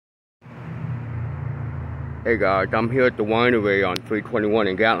Hey guys, I'm here at the winery on 321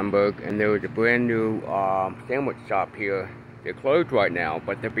 in Gatlinburg, and there is a brand new sandwich shop here. They're closed right now,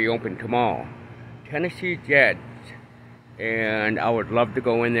 but they'll be open tomorrow. Tennessee Jeds, and I would love to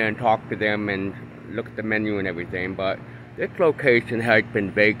go in there and talk to them and look at the menu and everything, but this location has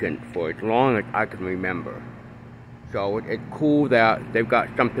been vacant for as long as I can remember. So it's cool that they've got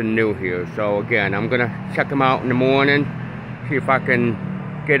something new here. So again, I'm gonna check them out in the morning, see if I can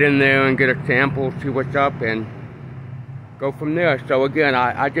get in there and get a sample, see what's up, and go from there. So again,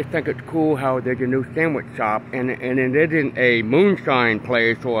 I just think it's cool how there's a new sandwich shop, and it isn't a moonshine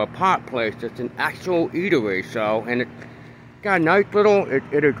place or a pot place, it's an actual eatery. So, and it's got a nice little,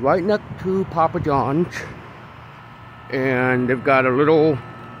 it is right next to Papa John's, and they've got a little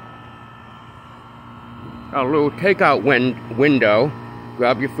takeout window.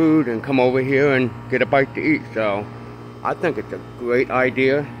 Grab your food and come over here and get a bite to eat. So I think it's a great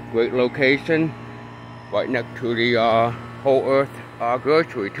idea, great location, right next to the Whole Earth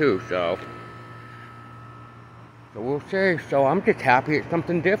grocery too. So we'll see. So I'm just happy it's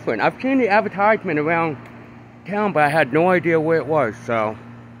something different. I've seen the advertisement around town, but I had no idea where it was. So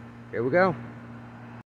here we go.